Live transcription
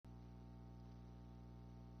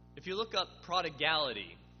If you look up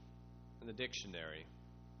prodigality in the dictionary,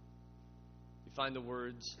 you find the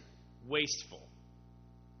words wasteful,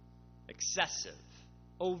 excessive,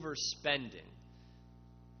 overspending.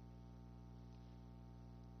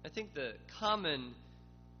 I think the common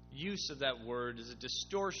use of that word is a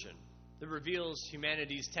distortion that reveals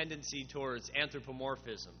humanity's tendency towards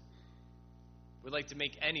anthropomorphism. We like to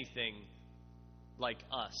make anything like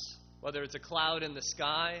us, whether it's a cloud in the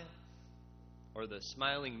sky or the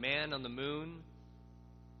smiling man on the moon.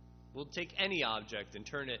 We'll take any object and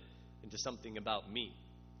turn it into something about me.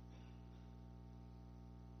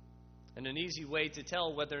 And an easy way to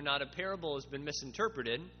tell whether or not a parable has been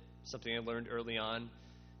misinterpreted, something I learned early on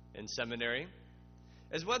in seminary,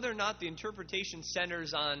 is whether or not the interpretation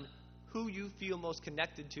centers on who you feel most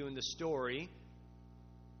connected to in the story,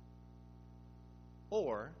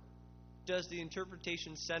 or does the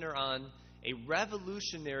interpretation center on a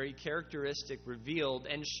revolutionary characteristic revealed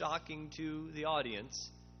and shocking to the audience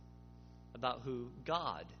about who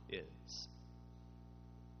God is?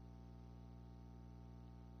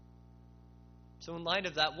 So in light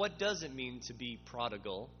of that, what does it mean to be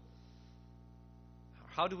prodigal?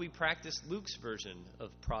 How do we practice Luke's version of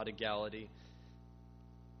prodigality?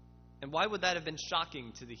 And why would that have been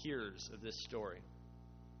shocking to the hearers of this story?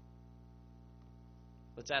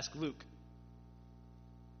 Let's ask Luke.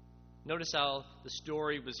 Notice how the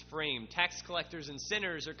story was framed. Tax collectors and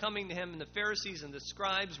sinners are coming to him, and the Pharisees and the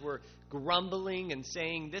scribes were grumbling and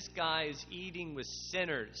saying, "This guy is eating with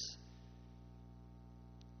sinners."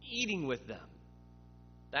 Eating with them.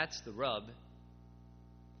 That's the rub.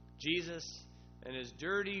 Jesus and his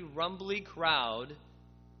dirty, rumbly crowd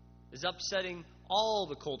is upsetting all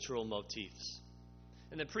the cultural motifs.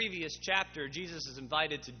 In the previous chapter, Jesus is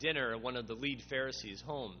invited to dinner at one of the lead Pharisees'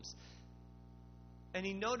 homes. And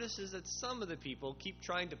he notices that some of the people keep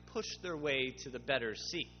trying to push their way to the better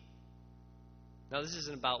seat. Now, this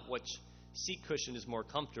isn't about which seat cushion is more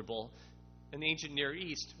comfortable. In the ancient Near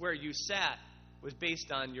East, where you sat was based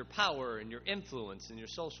on your power and your influence and your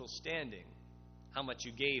social standing, how much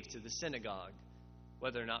you gave to the synagogue,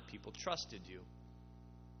 whether or not people trusted you.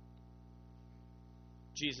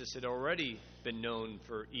 Jesus had already been known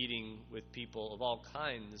for eating with people of all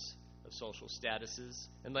kinds of social statuses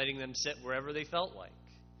and letting them sit wherever they felt like.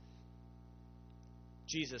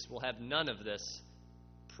 Jesus will have none of this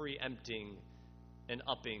preempting and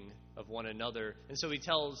upping of one another. And so he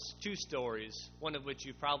tells two stories, one of which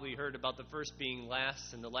you've probably heard about, the first being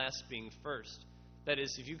last and the last being first. That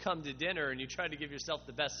is, if you come to dinner and you try to give yourself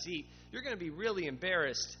the best seat, you're going to be really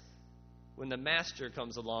embarrassed when the master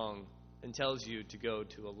comes along and tells you to go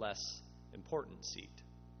to a less important seat.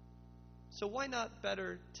 So why not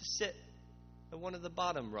better to sit at one of the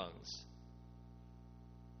bottom rungs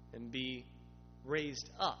and be raised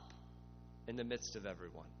up in the midst of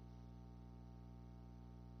everyone?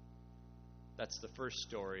 That's the first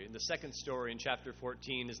story. And the second story in chapter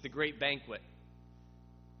 14 is the great banquet.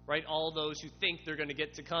 Right? All those who think they're going to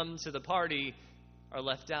get to come to the party are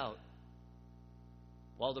left out,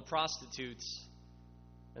 while the prostitutes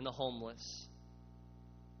and the homeless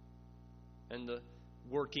and the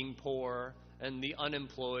working poor and the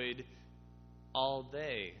unemployed, all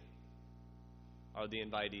they are the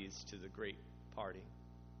invitees to the great party.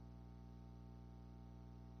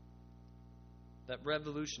 That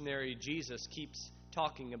revolutionary Jesus keeps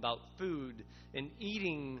talking about food and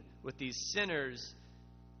eating with these sinners.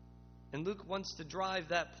 And Luke wants to drive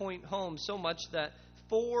that point home so much that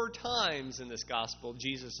 4 times in this gospel,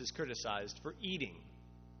 Jesus is criticized for eating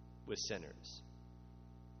with sinners.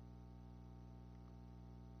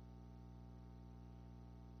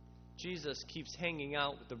 Jesus keeps hanging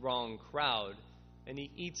out with the wrong crowd, and he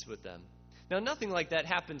eats with them. Now, nothing like that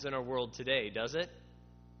happens in our world today, does it?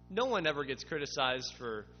 No one ever gets criticized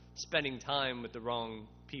for spending time with the wrong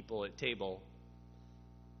people at table.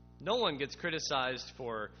 No one gets criticized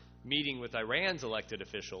for meeting with Iran's elected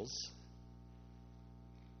officials,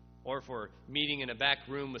 or for meeting in a back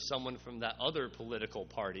room with someone from that other political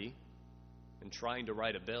party and trying to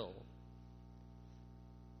write a bill.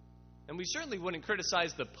 And we certainly wouldn't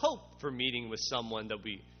criticize the Pope for meeting with someone that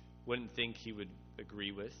we wouldn't think he would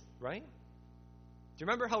agree with, right? Do you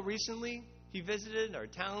remember how recently he visited? Our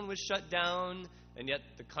town was shut down, and yet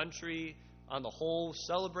the country on the whole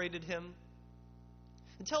celebrated him.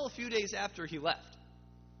 Until a few days after he left,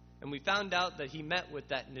 and we found out that he met with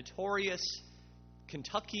that notorious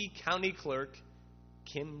Kentucky county clerk,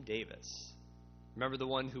 Kim Davis. Remember the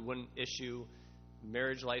one who wouldn't issue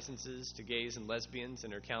marriage licenses to gays and lesbians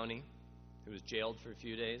in her county, who was jailed for a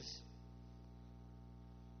few days?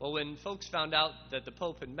 Well, when folks found out that the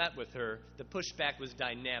Pope had met with her, the pushback was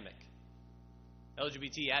dynamic.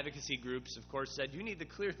 LGBT advocacy groups, of course, said, you need to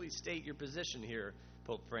clearly state your position here,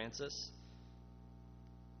 Pope Francis.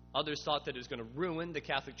 Others thought that it was going to ruin the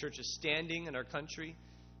Catholic Church's standing in our country.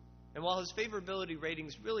 And while his favorability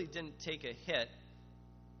ratings really didn't take a hit,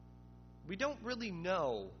 we don't really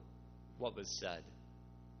know what was said.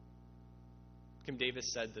 Kim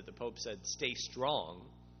Davis said that the Pope said, stay strong,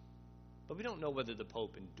 but we don't know whether the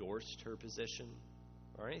Pope endorsed her position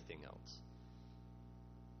or anything else.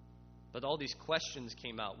 But all these questions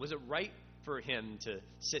came out. Was it right for him to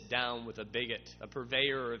sit down with a bigot, a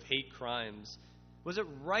purveyor of hate crimes? Was it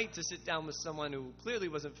right to sit down with someone who clearly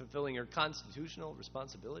wasn't fulfilling her constitutional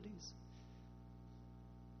responsibilities?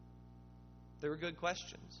 They were good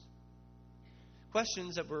questions.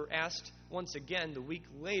 Questions that were asked once again the week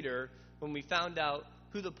later when we found out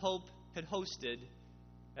who the Pope had hosted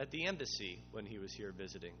at the embassy when he was here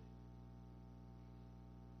visiting.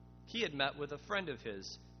 He had met with a friend of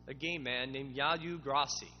his, a gay man named Yayu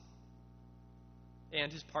Grassi,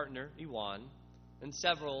 and his partner, Iwan, and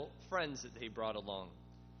several friends that they brought along.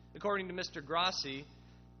 According to Mr. Grassi,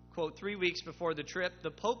 quote, 3 weeks before the trip,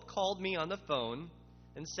 the Pope called me on the phone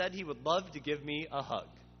and said he would love to give me a hug.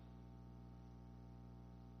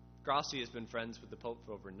 Grassi has been friends with the Pope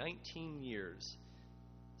for over 19 years,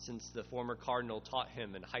 since the former cardinal taught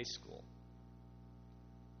him in high school.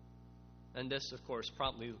 And this, of course,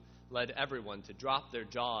 promptly led everyone to drop their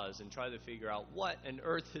jaws and try to figure out, what on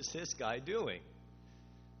earth is this guy doing?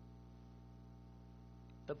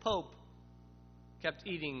 The Pope kept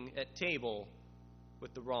eating at table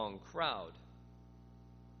with the wrong crowd.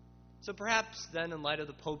 So perhaps then, in light of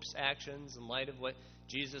the Pope's actions, in light of what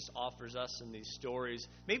Jesus offers us in these stories,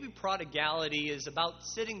 maybe prodigality is about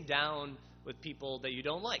sitting down with people that you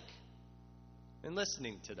don't like and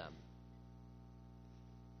listening to them.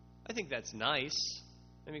 I think that's nice.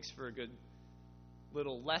 It makes for a good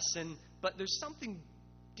little lesson. But there's something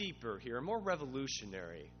deeper here, more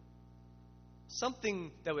revolutionary.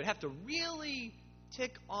 Something that would have to really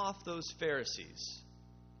tick off those Pharisees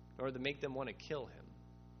in order to make them want to kill him.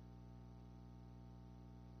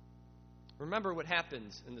 Remember what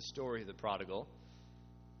happens in the story of the prodigal.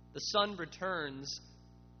 The son returns,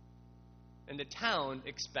 and the town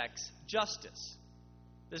expects justice.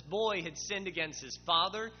 This boy had sinned against his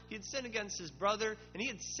father, he had sinned against his brother, and he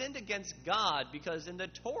had sinned against God, because in the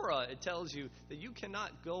Torah it tells you that you cannot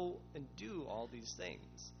go and do all these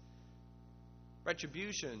things.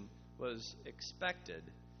 Retribution was expected.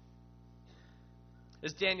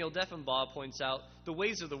 As Daniel Deffenbaugh points out, the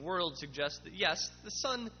ways of the world suggest that, yes, the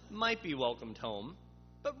son might be welcomed home,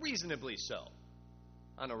 but reasonably so,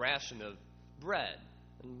 on a ration of bread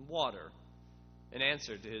and water, in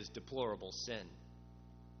answer to his deplorable sin.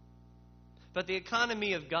 But the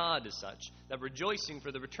economy of God is such that rejoicing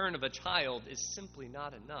for the return of a child is simply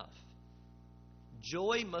not enough.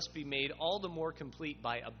 Joy must be made all the more complete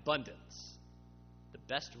by abundance. The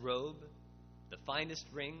best robe, the finest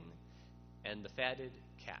ring, and the fatted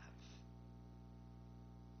calf.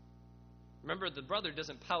 Remember, the brother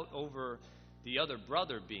doesn't pout over the other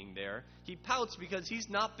brother being there. He pouts because he's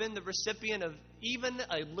not been the recipient of even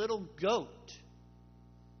a little goat.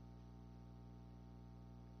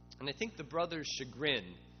 And I think the brother's chagrin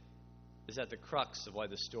is at the crux of why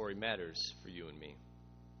the story matters for you and me.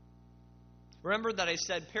 Remember that I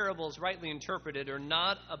said parables rightly interpreted are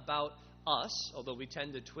not about us, although we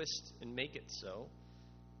tend to twist and make it so.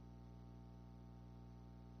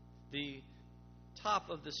 The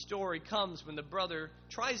top of the story comes when the brother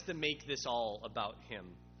tries to make this all about him.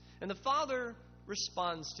 And the father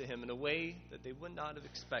responds to him in a way that they would not have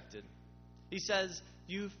expected. He says,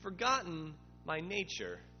 "You've forgotten my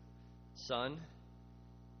nature, son.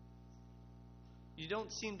 You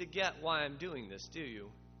don't seem to get why I'm doing this, do you?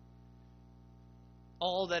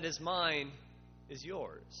 All that is mine is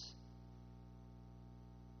yours.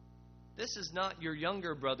 This is not your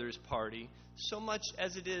younger brother's party so much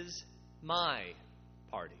as it is my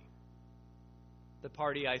party, the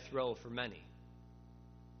party I throw for many.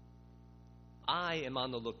 I am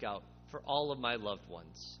on the lookout for all of my loved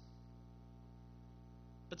ones.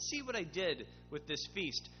 But see what I did with this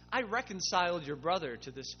feast. I reconciled your brother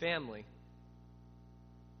to this family.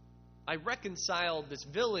 I reconciled this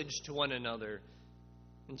village to one another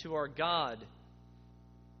and to our God.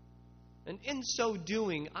 And in so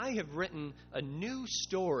doing, I have written a new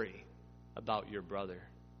story about your brother.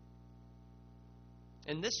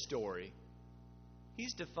 In this story,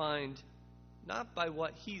 he's defined not by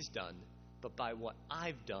what he's done, but by what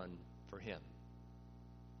I've done for him.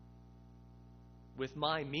 With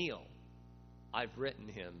my meal, I've written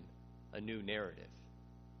him a new narrative."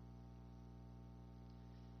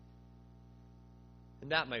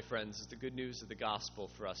 And that, my friends, is the good news of the gospel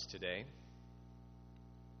for us today.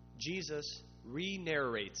 Jesus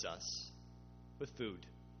re-narrates us with food.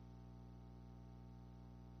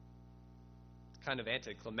 It's kind of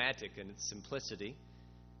anticlimactic in its simplicity,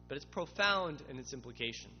 but it's profound in its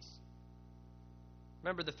implications.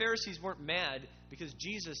 Remember, the Pharisees weren't mad because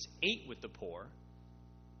Jesus ate with the poor.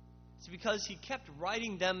 It's because he kept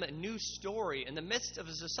writing them a new story in the midst of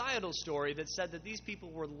a societal story that said that these people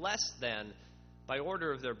were less than by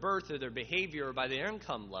order of their birth or their behavior or by their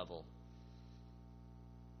income level.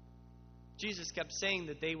 Jesus kept saying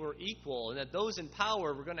that they were equal and that those in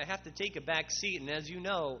power were going to have to take a back seat. And as you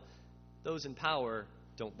know, those in power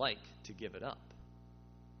don't like to give it up.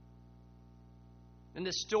 In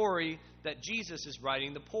this story that Jesus is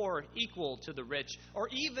writing, the poor are equal to the rich, or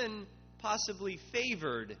even possibly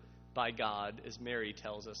favored by God, as Mary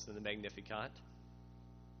tells us in the Magnificat.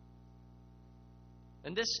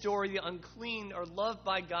 In this story, the unclean are loved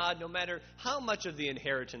by God no matter how much of the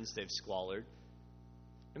inheritance they've squandered,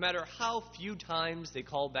 no matter how few times they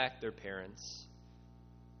call back their parents,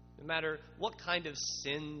 no matter what kind of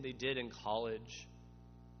sin they did in college,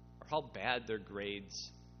 or how bad their grades,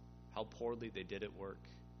 how poorly they did at work.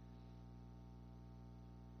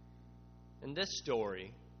 In this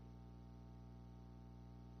story,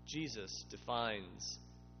 Jesus defines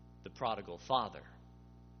the prodigal father.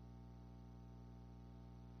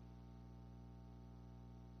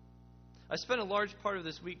 I spent a large part of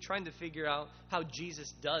this week trying to figure out how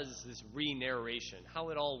Jesus does this re-narration, how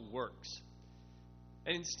it all works.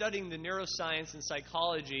 And in studying the neuroscience and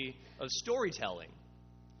psychology of storytelling,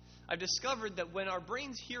 I've discovered that when our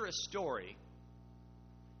brains hear a story,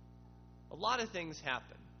 a lot of things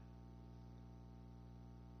happen.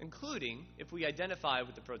 Including, if we identify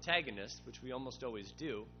with the protagonist, which we almost always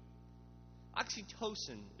do,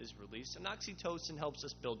 oxytocin is released, and oxytocin helps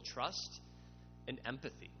us build trust and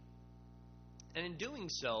empathy. And in doing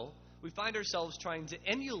so, we find ourselves trying to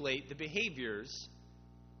emulate the behaviors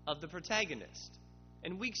of the protagonist.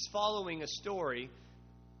 In weeks following a story,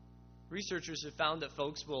 researchers have found that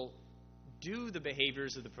folks will do the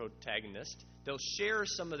behaviors of the protagonist, they'll share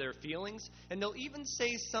some of their feelings, and they'll even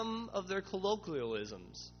say some of their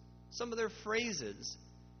colloquialisms, some of their phrases,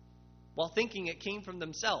 while thinking it came from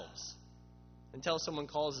themselves, until someone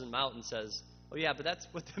calls them out and says, "Oh yeah, but that's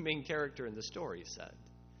what the main character in the story said."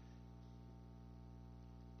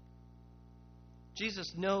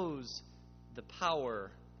 Jesus knows the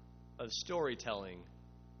power of storytelling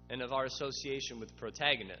and of our association with the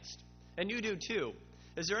protagonist. And you do too.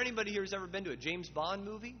 Is there anybody here who's ever been to a James Bond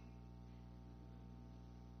movie?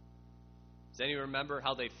 Does anyone remember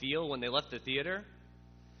how they feel when they left the theater?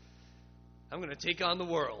 I'm going to take on the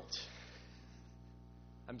world.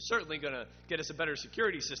 I'm certainly going to get us a better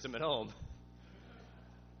security system at home.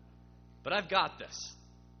 But I've got this.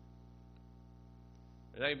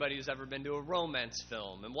 Is anybody who's ever been to a romance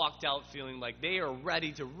film and walked out feeling like they are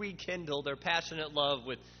ready to rekindle their passionate love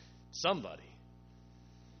with somebody?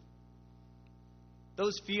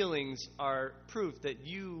 Those feelings are proof that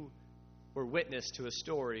you were witness to a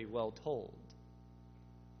story well told.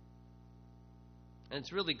 And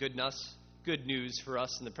it's really good news for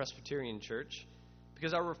us in the Presbyterian Church,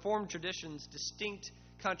 because our Reformed tradition's distinct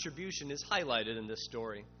contribution is highlighted in this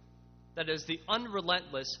story. That is, the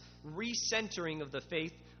unrelentless recentering of the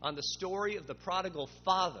faith on the story of the prodigal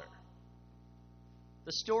father,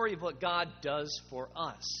 the story of what God does for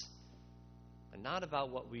us, and not about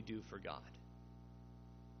what we do for God.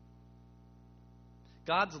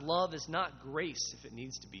 God's love is not grace if it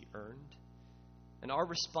needs to be earned, and our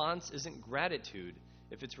response isn't gratitude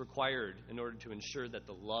if it's required in order to ensure that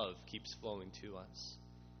the love keeps flowing to us.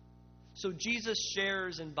 So Jesus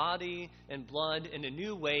shares in body and blood in a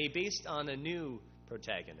new way based on a new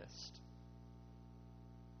protagonist.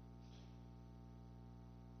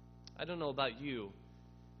 I don't know about you,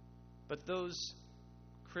 but those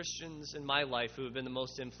Christians in my life who have been the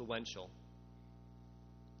most influential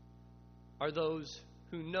are those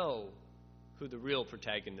who know who the real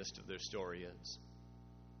protagonist of their story is.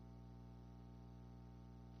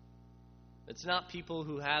 It's not people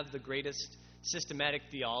who have the greatest systematic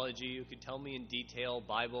theology, who could tell me in detail,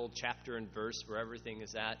 Bible, chapter and verse, where everything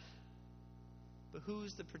is at. But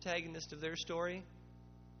who's the protagonist of their story?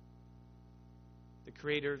 The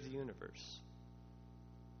creator of the universe.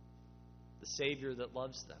 The Savior that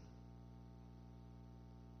loves them.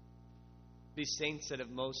 These saints that have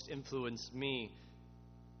most influenced me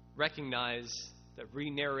recognize that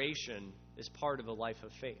re-narration is part of a life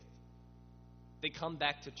of faith. They come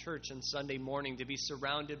back to church on Sunday morning to be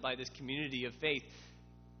surrounded by this community of faith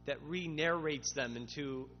that re-narrates them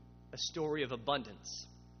into a story of abundance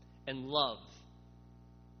and love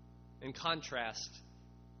in contrast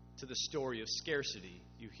to the story of scarcity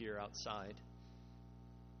you hear outside.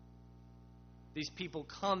 These people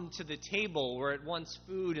come to the table where at once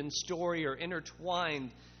food and story are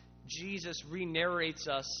intertwined. Jesus re-narrates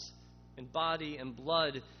us in body and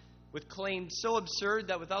blood with claims so absurd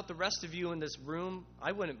that without the rest of you in this room,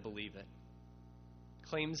 I wouldn't believe it.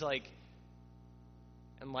 Claims like,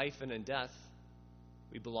 in life and in death,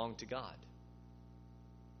 we belong to God.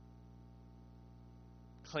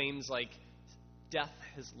 Claims like, death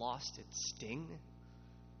has lost its sting.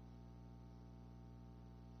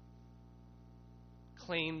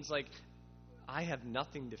 Claims like, I have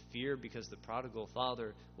nothing to fear because the prodigal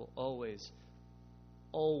father will always,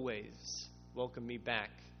 always welcome me back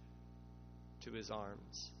to his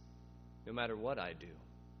arms, no matter what I do.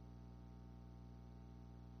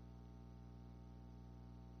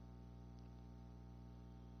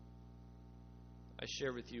 I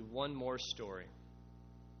share with you one more story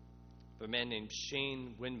of a man named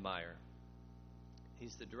Shane Windmeyer.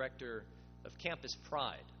 He's the director of Campus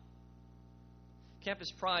Pride.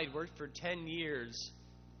 Campus Pride worked for 10 years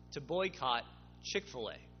to boycott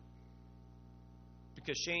Chick-fil-A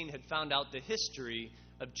because Shane had found out the history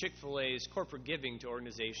of Chick-fil-A's corporate giving to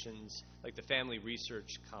organizations like the Family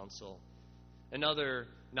Research Council and other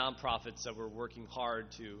nonprofits that were working hard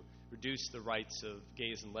to reduce the rights of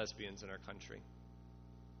gays and lesbians in our country.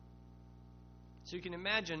 So you can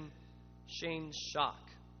imagine Shane's shock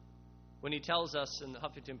when he tells us in the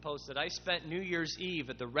Huffington Post that I spent New Year's Eve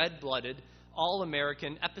at the red-blooded,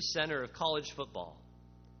 all-American epicenter of college football,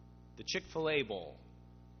 the Chick-fil-A Bowl,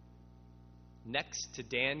 next to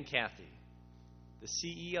Dan Cathy, the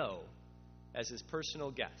CEO, as his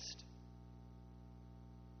personal guest.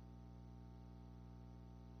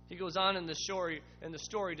 He goes on in the story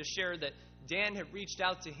to share that Dan had reached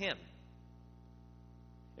out to him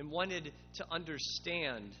and wanted to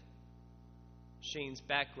understand Shane's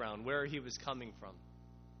background, where he was coming from.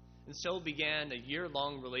 And so began a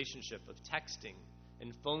year-long relationship of texting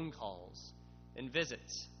and phone calls and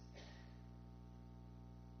visits.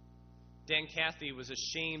 Dan Cathy was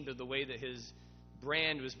ashamed of the way that his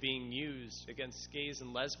brand was being used against gays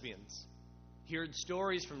and lesbians. He heard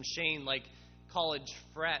stories from Shane like college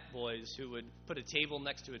frat boys who would put a table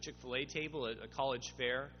next to a Chick-fil-A table at a college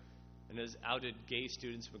fair, and as outed gay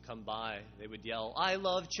students would come by, they would yell, "I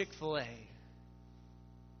love Chick-fil-A."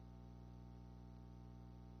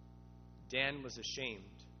 Dan was ashamed.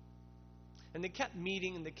 And they kept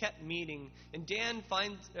meeting, and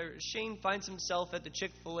Shane finds himself at the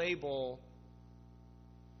Chick-fil-A Bowl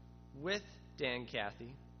with Dan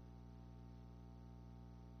Cathy.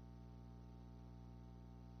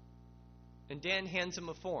 And Dan hands him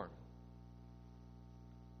a form.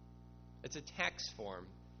 It's a tax form.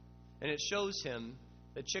 And it shows him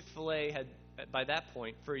that Chick-fil-A had, by that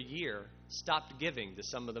point, for a year, stopped giving to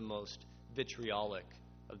some of the most vitriolic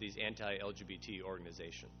of these anti-LGBT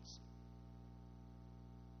organizations.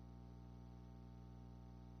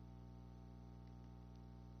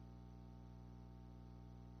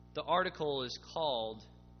 The article is called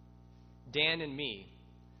Dan and Me,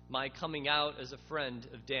 My Coming Out as a Friend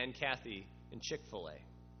of Dan Cathy in Chick-fil-A.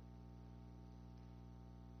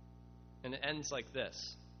 And it ends like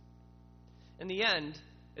this. In the end,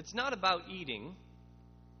 it's not about eating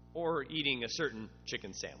or eating a certain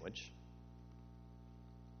chicken sandwich.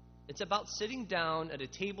 It's about sitting down at a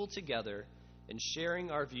table together and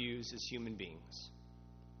sharing our views as human beings,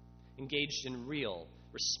 engaged in real,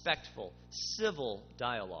 respectful, civil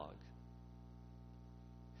dialogue.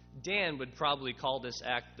 Dan would probably call this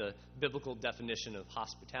act the biblical definition of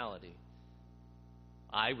hospitality.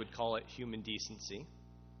 I would call it human decency.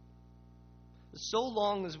 So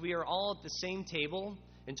long as we are all at the same table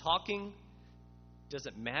and talking, does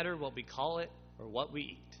it matter what we call it or what we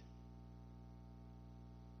eat?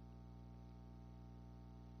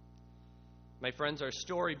 My friends, our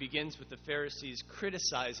story begins with the Pharisees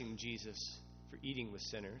criticizing Jesus for eating with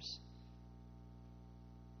sinners.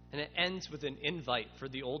 And it ends with an invite for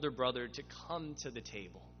the older brother to come to the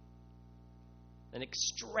table. An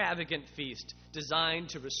extravagant feast designed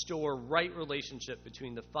to restore right relationship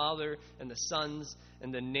between the father and the sons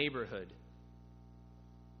and the neighborhood.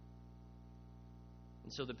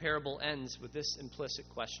 And so the parable ends with this implicit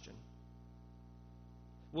question.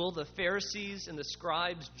 Will the Pharisees and the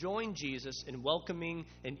scribes join Jesus in welcoming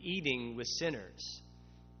and eating with sinners?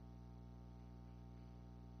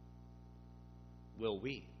 Will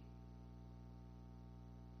we?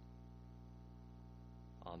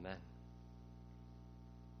 Amen.